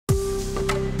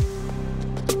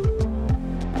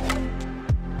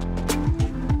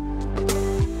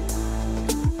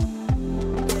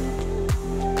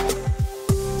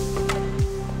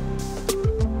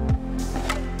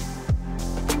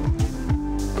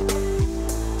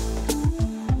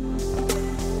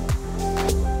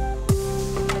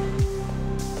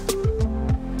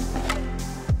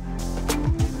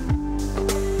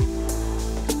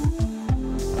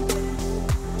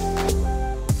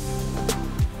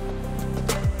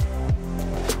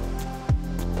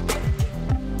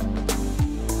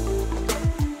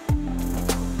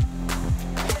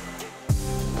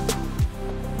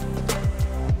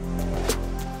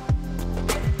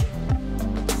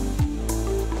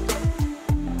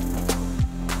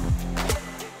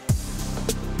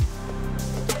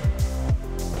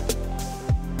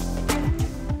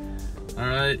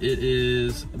outside. It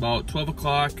is about 12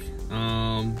 o'clock.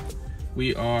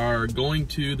 We are going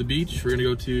to the beach. We're gonna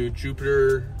go to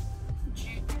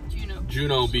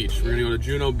Juno Beach. We're gonna go to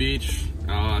Juno Beach.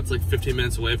 It's like 15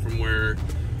 minutes away from where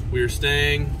we are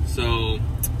staying. So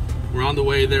we're on the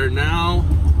way there now.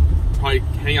 Probably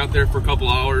hang out there for a couple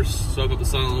hours, soak up the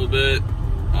sun a little bit,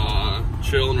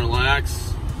 chill and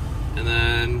relax, and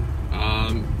then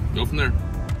go from there.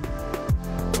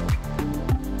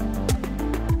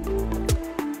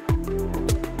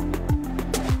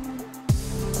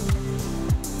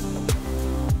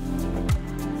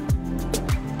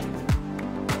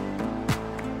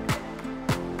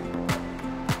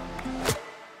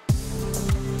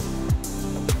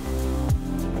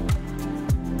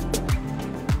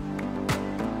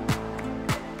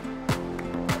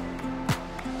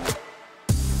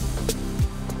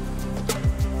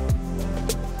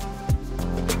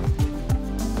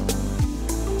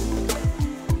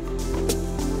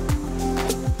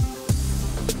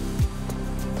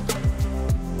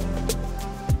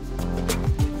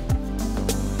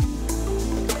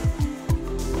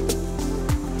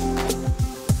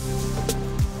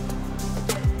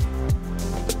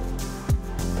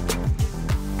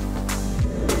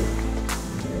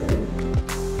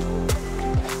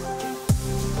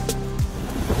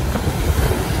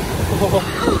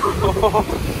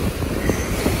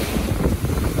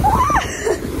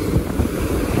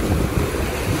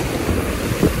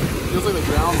 Feels like the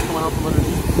ground's coming out from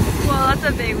underneath. Well, that's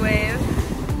a big wave.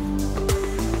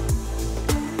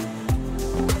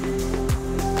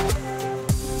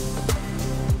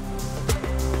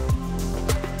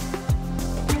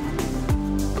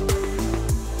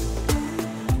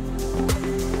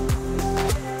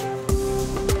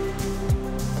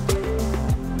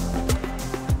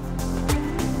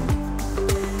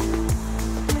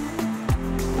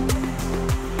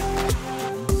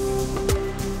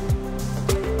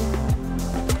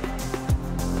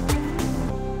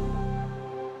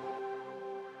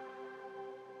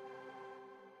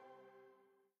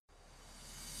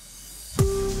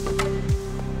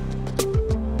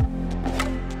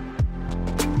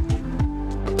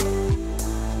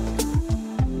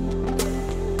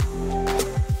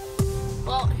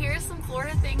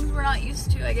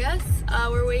 Used to, I guess.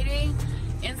 We're waiting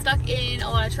and stuck in a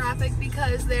lot of traffic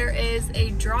because there is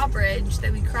a drawbridge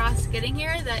that we crossed getting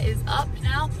here that is up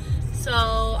now.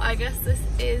 So I guess this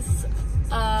is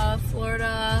a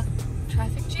Florida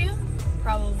traffic jam,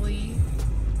 probably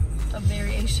a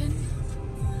variation.